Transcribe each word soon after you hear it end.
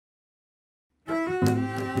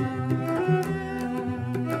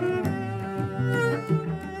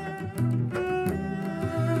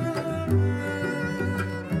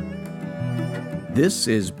This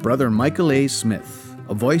is Brother Michael A. Smith,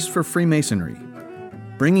 a voice for Freemasonry,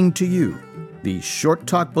 bringing to you the Short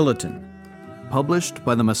Talk Bulletin, published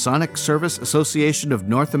by the Masonic Service Association of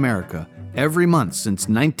North America every month since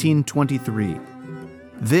 1923.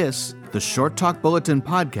 This, the Short Talk Bulletin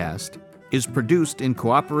podcast, is produced in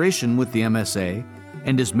cooperation with the MSA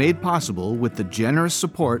and is made possible with the generous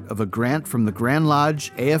support of a grant from the Grand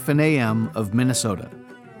Lodge AF&AM of Minnesota.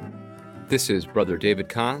 This is Brother David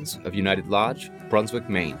Kahns of United Lodge, Brunswick,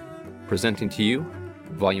 Maine, presenting to you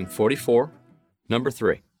Volume 44, Number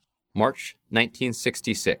 3, March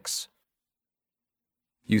 1966.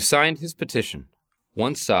 You signed his petition,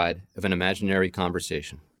 one side of an imaginary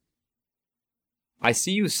conversation. I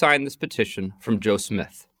see you signed this petition from Joe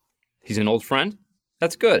Smith. He's an old friend?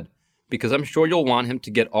 That's good, because I'm sure you'll want him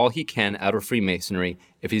to get all he can out of Freemasonry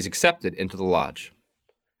if he's accepted into the lodge.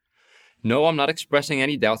 No, I'm not expressing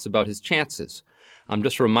any doubts about his chances. I'm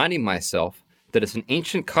just reminding myself that it's an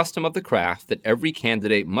ancient custom of the craft that every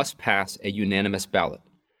candidate must pass a unanimous ballot.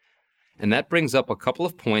 And that brings up a couple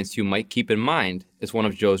of points you might keep in mind as one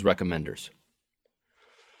of Joe's recommenders.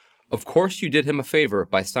 Of course, you did him a favor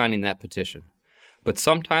by signing that petition, but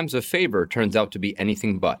sometimes a favor turns out to be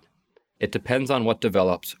anything but. It depends on what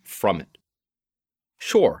develops from it.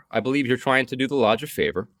 Sure, I believe you're trying to do the lodge a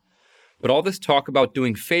favor, but all this talk about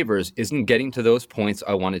doing favors isn't getting to those points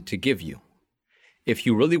I wanted to give you. If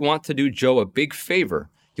you really want to do Joe a big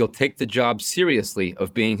favor, you'll take the job seriously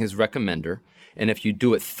of being his recommender, and if you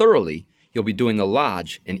do it thoroughly, you'll be doing the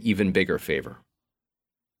lodge an even bigger favor.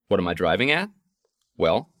 What am I driving at?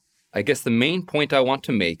 Well, I guess the main point I want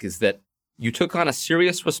to make is that you took on a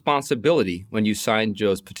serious responsibility when you signed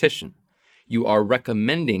Joe's petition. You are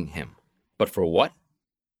recommending him. But for what?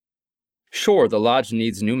 Sure, the lodge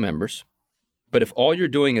needs new members. But if all you're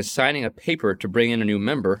doing is signing a paper to bring in a new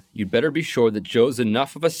member, you'd better be sure that Joe's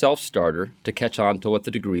enough of a self-starter to catch on to what the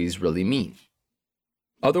degrees really mean.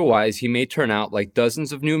 Otherwise, he may turn out like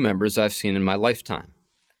dozens of new members I've seen in my lifetime.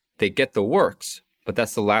 They get the works, but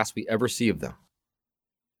that's the last we ever see of them.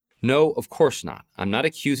 No, of course not. I'm not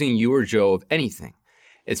accusing you or Joe of anything.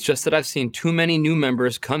 It's just that I've seen too many new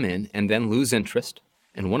members come in and then lose interest,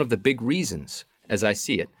 and one of the big reasons, as I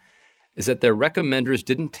see it, is that their recommenders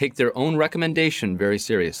didn't take their own recommendation very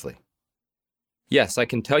seriously. Yes, I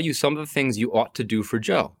can tell you some of the things you ought to do for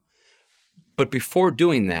Joe. But before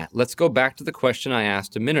doing that, let's go back to the question I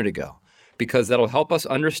asked a minute ago, because that'll help us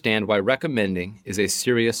understand why recommending is a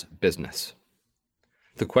serious business.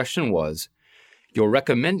 The question was, you're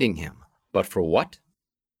recommending him, but for what?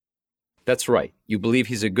 That's right, you believe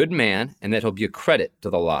he's a good man and that he'll be a credit to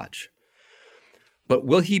the lodge. But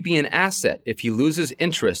will he be an asset if he loses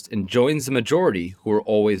interest and joins the majority who are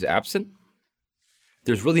always absent?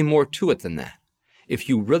 There's really more to it than that. If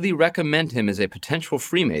you really recommend him as a potential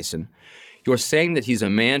Freemason, you're saying that he's a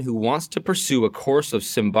man who wants to pursue a course of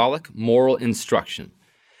symbolic moral instruction,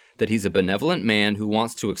 that he's a benevolent man who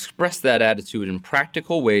wants to express that attitude in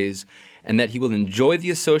practical ways, and that he will enjoy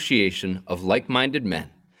the association of like-minded men,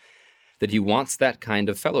 that he wants that kind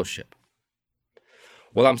of fellowship.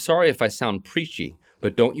 Well, I'm sorry if I sound preachy,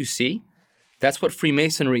 but don't you see? That's what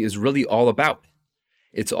Freemasonry is really all about.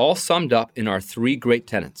 It's all summed up in our three great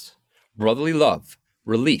tenets: brotherly love,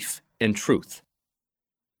 relief, and truth.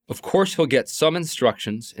 Of course, he'll get some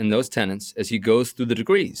instructions in those tenets as he goes through the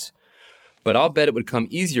degrees, but I'll bet it would come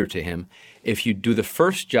easier to him if you do the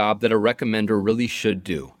first job that a recommender really should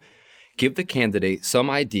do: give the candidate some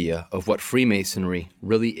idea of what Freemasonry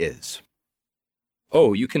really is.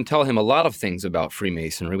 Oh, you can tell him a lot of things about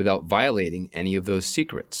Freemasonry without violating any of those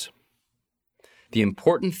secrets. The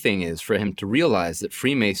important thing is for him to realize that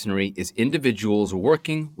Freemasonry is individuals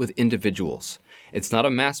working with individuals. It's not a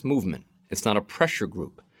mass movement. It's not a pressure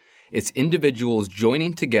group. It's individuals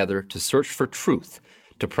joining together to search for truth,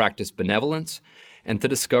 to practice benevolence, and to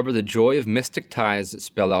discover the joy of mystic ties that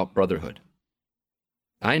spell out brotherhood.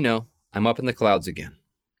 I know, I'm up in the clouds again.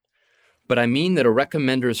 But I mean that a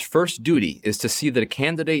recommender's first duty is to see that a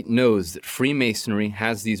candidate knows that Freemasonry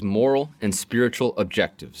has these moral and spiritual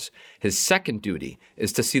objectives. His second duty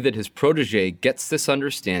is to see that his protege gets this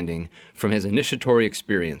understanding from his initiatory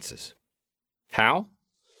experiences. How?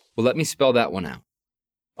 Well, let me spell that one out.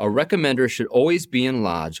 A recommender should always be in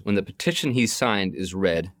lodge when the petition he signed is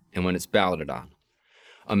read and when it's balloted on.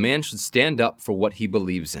 A man should stand up for what he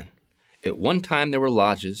believes in. At one time, there were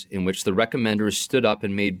lodges in which the recommenders stood up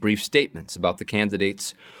and made brief statements about the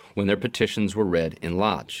candidates when their petitions were read in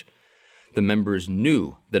lodge. The members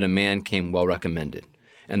knew that a man came well recommended,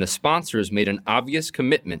 and the sponsors made an obvious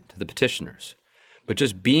commitment to the petitioners. But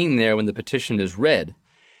just being there when the petition is read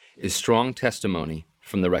is strong testimony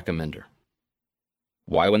from the recommender.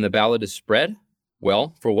 Why when the ballot is spread?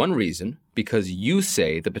 Well, for one reason, because you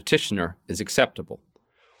say the petitioner is acceptable.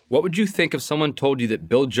 What would you think if someone told you that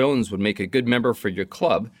Bill Jones would make a good member for your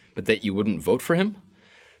club, but that you wouldn't vote for him?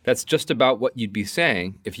 That's just about what you'd be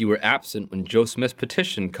saying if you were absent when Joe Smith's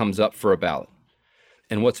petition comes up for a ballot.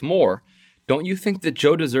 And what's more, don't you think that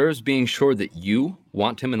Joe deserves being sure that you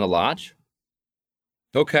want him in the lodge?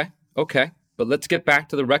 Okay, but let's get back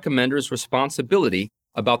to the recommender's responsibility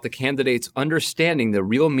about the candidate's understanding the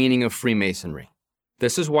real meaning of Freemasonry.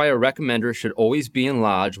 This is why a recommender should always be in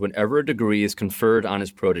lodge whenever a degree is conferred on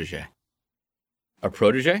his protege. A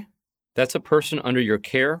protege? That's a person under your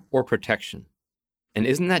care or protection. And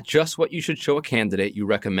isn't that just what you should show a candidate you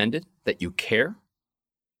recommended, that you care?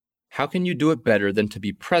 How can you do it better than to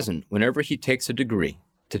be present whenever he takes a degree,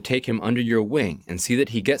 to take him under your wing and see that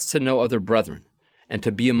he gets to know other brethren, and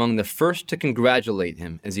to be among the first to congratulate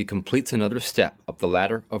him as he completes another step up the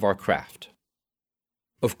ladder of our craft?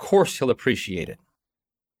 Of course he'll appreciate it.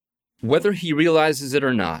 Whether he realizes it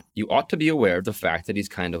or not, you ought to be aware of the fact that he's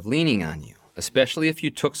kind of leaning on you, especially if you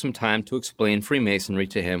took some time to explain Freemasonry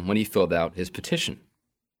to him when he filled out his petition.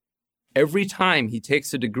 Every time he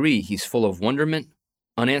takes a degree, he's full of wonderment,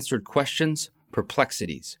 unanswered questions,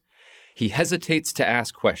 perplexities. He hesitates to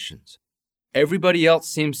ask questions. Everybody else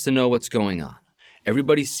seems to know what's going on.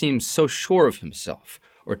 Everybody seems so sure of himself,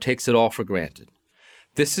 or takes it all for granted.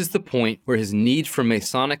 This is the point where his need for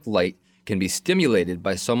Masonic light can be stimulated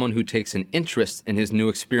by someone who takes an interest in his new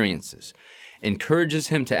experiences, encourages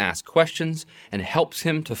him to ask questions, and helps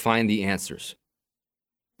him to find the answers.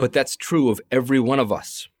 But that's true of every one of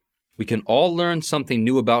us. We can all learn something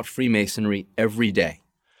new about Freemasonry every day.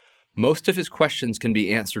 Most of his questions can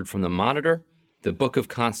be answered from the Monitor, the Book of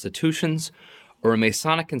Constitutions, or a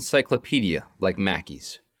Masonic encyclopedia like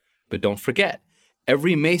Mackey's. But don't forget,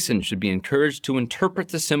 every Mason should be encouraged to interpret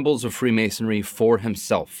the symbols of Freemasonry for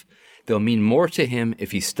himself. They'll mean more to him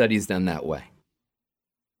if he studies them that way.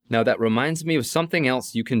 Now that reminds me of something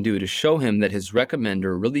else you can do to show him that his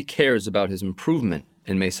recommender really cares about his improvement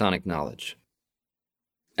in Masonic knowledge.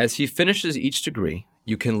 As he finishes each degree,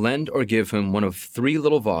 you can lend or give him one of 3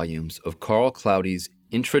 little volumes of Carl Cloudy's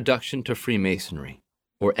Introduction to Freemasonry,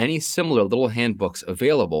 or any similar little handbooks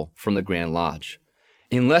available from the Grand Lodge.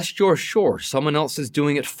 Unless you're sure someone else is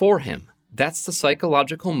doing it for him, that's the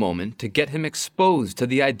psychological moment to get him exposed to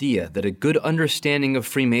the idea that a good understanding of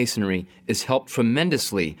Freemasonry is helped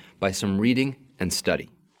tremendously by some reading and study.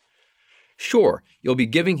 Sure, you'll be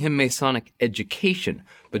giving him Masonic education,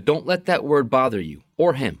 but don't let that word bother you,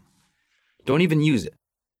 or him. Don't even use it.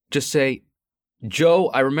 Just say, "Joe,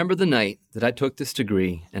 I remember the night that I took this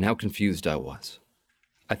degree and how confused I was."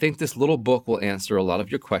 I think this little book will answer a lot of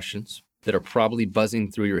your questions that are probably buzzing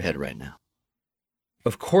through your head right now.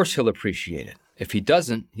 Of course he'll appreciate it. If he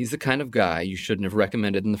doesn't, he's the kind of guy you shouldn't have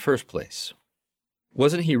recommended in the first place.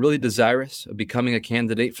 Wasn't he really desirous of becoming a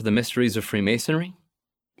candidate for the mysteries of Freemasonry?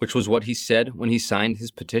 Which was what he said when he signed his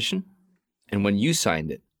petition? And when you signed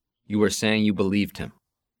it, you were saying you believed him.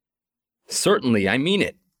 Certainly, I mean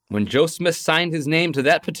it. When Joe Smith signed his name to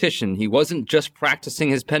that petition, he wasn't just practicing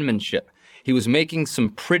his penmanship. He was making some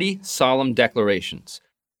pretty solemn declarations.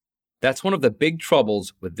 That's one of the big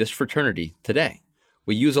troubles with this fraternity today.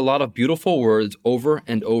 We use a lot of beautiful words over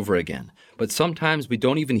and over again, but sometimes we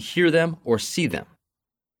don't even hear them or see them.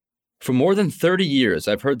 For more than 30 years,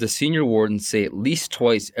 I've heard the senior warden say at least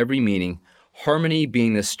twice every meeting, harmony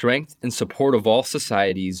being the strength and support of all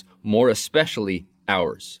societies, more especially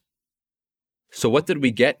ours. So what did we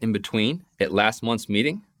get in between at last month's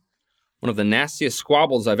meeting? One of the nastiest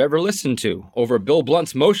squabbles I've ever listened to over Bill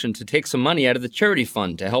Blunt's motion to take some money out of the charity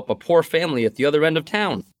fund to help a poor family at the other end of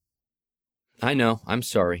town. I know, I'm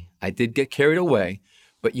sorry. I did get carried away,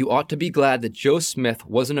 but you ought to be glad that Joe Smith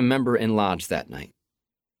wasn't a member in Lodge that night.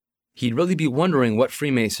 He'd really be wondering what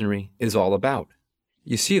Freemasonry is all about.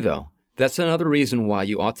 You see, though, that's another reason why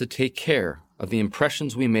you ought to take care of the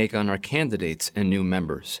impressions we make on our candidates and new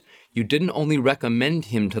members. You didn't only recommend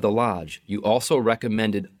him to the Lodge, you also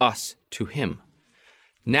recommended us to him.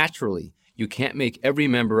 Naturally, you can't make every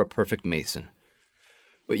member a perfect Mason,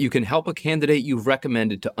 but you can help a candidate you've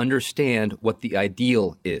recommended to understand what the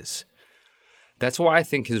ideal is. That's why I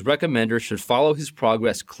think his recommender should follow his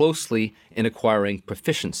progress closely in acquiring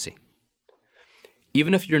proficiency.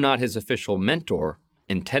 Even if you're not his official mentor,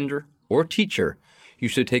 intender, or teacher, you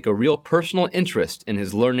should take a real personal interest in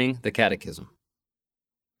his learning the catechism.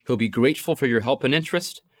 He'll be grateful for your help and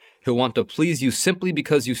interest. He'll want to please you simply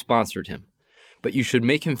because you sponsored him. But you should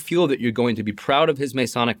make him feel that you're going to be proud of his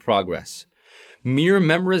Masonic progress. Mere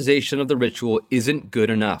memorization of the ritual isn't good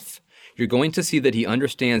enough. You're going to see that he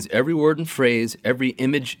understands every word and phrase, every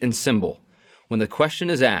image and symbol. when the question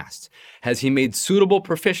is asked, has he made suitable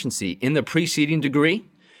proficiency in the preceding degree?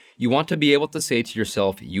 You want to be able to say to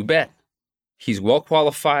yourself, you bet. He's well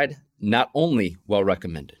qualified, not only well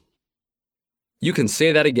recommended. You can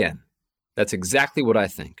say that again. That's exactly what I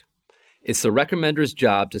think. It's the recommender's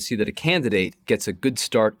job to see that a candidate gets a good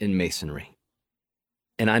start in Masonry.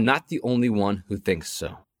 And I'm not the only one who thinks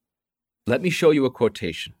so. Let me show you a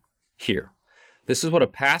quotation. Here. This is what a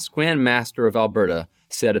past Grand Master of Alberta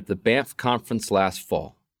said at the Banff Conference last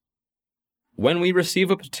fall. When we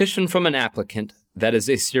receive a petition from an applicant, that is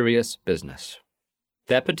a serious business.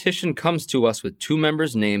 That petition comes to us with 2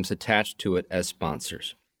 members' names attached to it as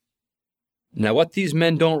sponsors. Now, what these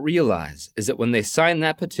men don't realize is that when they sign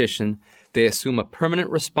that petition, they assume a permanent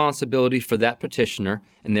responsibility for that petitioner,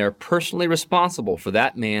 and they are personally responsible for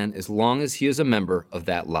that man as long as he is a member of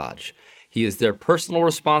that lodge. He is their personal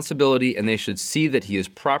responsibility, and they should see that he is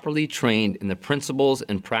properly trained in the principles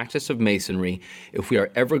and practice of Masonry if we are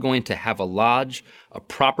ever going to have a lodge, a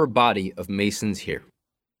proper body of Masons here.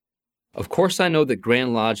 Of course, I know that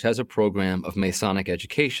Grand Lodge has a program of Masonic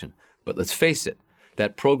education, but let's face it,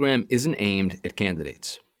 that program isn't aimed at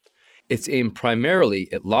candidates. It's aimed primarily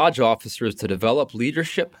at lodge officers to develop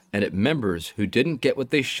leadership and at members who didn't get what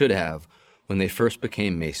they should have when they first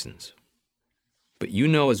became Masons. But you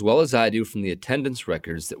know as well as I do from the attendance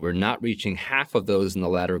records that we're not reaching half of those in the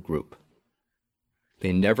latter group.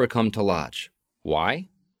 They never come to lodge. Why?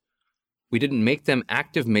 We didn't make them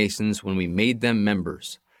active Masons when we made them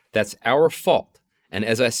members. That's our fault. And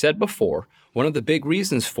as I said before, one of the big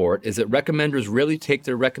reasons for it is that recommenders rarely take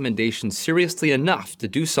their recommendations seriously enough to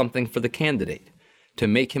do something for the candidate, to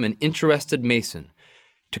make him an interested Mason,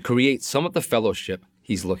 to create some of the fellowship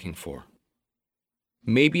he's looking for.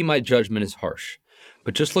 Maybe my judgment is harsh,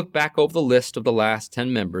 but just look back over the list of the last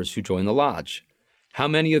 10 members who joined the lodge. How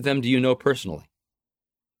many of them do you know personally?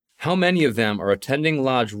 How many of them are attending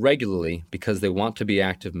lodge regularly because they want to be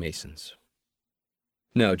active Masons?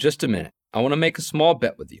 No, just a minute. I want to make a small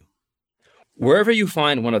bet with you. Wherever you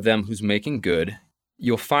find one of them who's making good,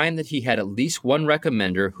 you'll find that he had at least one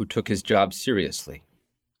recommender who took his job seriously.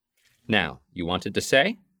 Now, you wanted to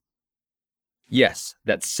say? Yes,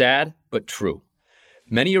 that's sad, but true.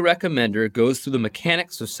 Many a recommender goes through the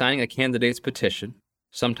mechanics of signing a candidate's petition,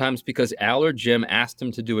 sometimes because Al or Jim asked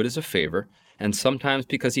him to do it as a favor, and sometimes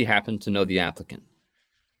because he happened to know the applicant.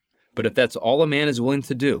 But if that's all a man is willing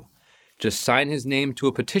to do, just sign his name to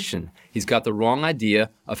a petition, he's got the wrong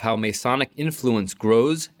idea of how Masonic influence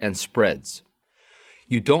grows and spreads.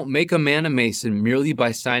 You don't make a man a Mason merely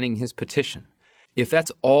by signing his petition. If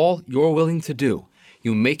that's all you're willing to do,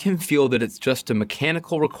 you make him feel that it's just a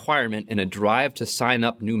mechanical requirement and a drive to sign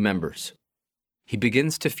up new members. He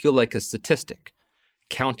begins to feel like a statistic,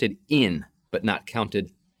 counted in, but not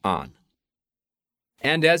counted on.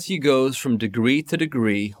 And as he goes from degree to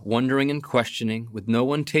degree, wondering and questioning, with no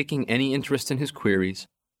one taking any interest in his queries,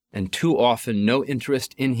 and too often no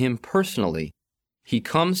interest in him personally, he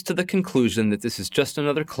comes to the conclusion that this is just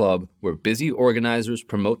another club where busy organizers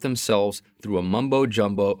promote themselves through a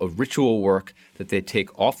mumbo-jumbo of ritual work that they take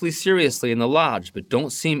awfully seriously in the lodge but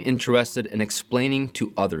don't seem interested in explaining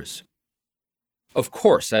to others. Of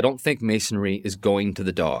course, I don't think Masonry is going to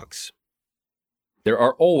the dogs. There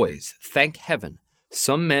are always, thank heaven,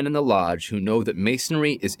 some men in the lodge who know that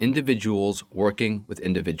Masonry is individuals working with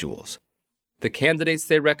individuals. The candidates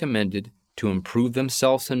they recommended to improve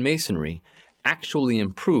themselves in Masonry actually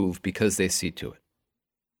improve because they see to it.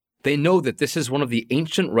 They know that this is one of the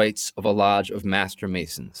ancient rites of a lodge of master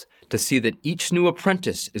Masons, to see that each new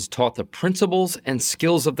apprentice is taught the principles and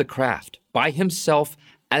skills of the craft by himself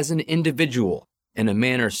as an individual in a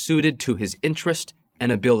manner suited to his interest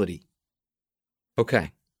and ability.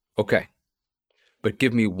 Okay. But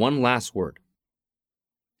give me one last word.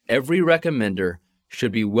 Every recommender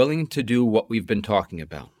should be willing to do what we've been talking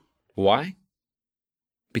about. Why?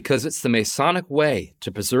 Because it's the Masonic way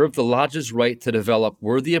to preserve the lodge's right to develop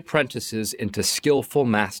worthy apprentices into skillful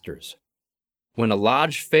masters. When a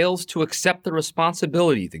lodge fails to accept the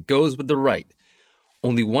responsibility that goes with the rite,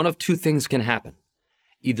 only one of 2 things can happen.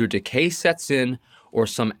 Either decay sets in or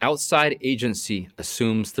some outside agency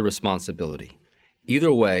assumes the responsibility.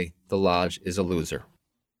 Either way, the lodge is a loser.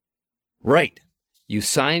 Right. You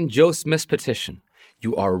signed Joe Smith's petition.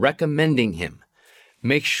 You are recommending him.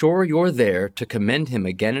 Make sure you're there to commend him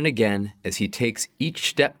again and again as he takes each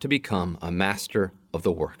step to become a master of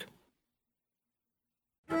the work.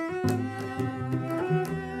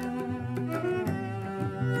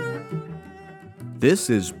 This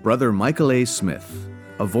is Brother Michael A. Smith,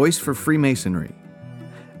 a voice for Freemasonry.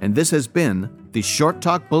 And this has been the Short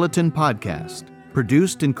Talk Bulletin Podcast,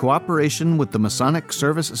 produced in cooperation with the Masonic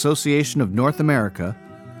Service Association of North America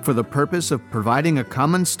for the purpose of providing a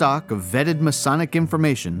common stock of vetted Masonic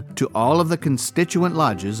information to all of the constituent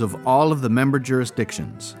lodges of all of the member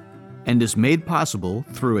jurisdictions, and is made possible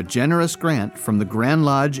through a generous grant from the Grand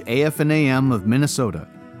Lodge AF&AM of Minnesota,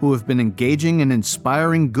 who have been engaging and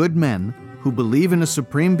inspiring good men who believe in a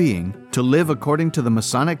supreme being to live according to the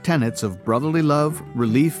Masonic tenets of brotherly love,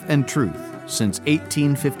 relief, and truth since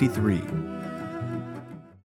 1853.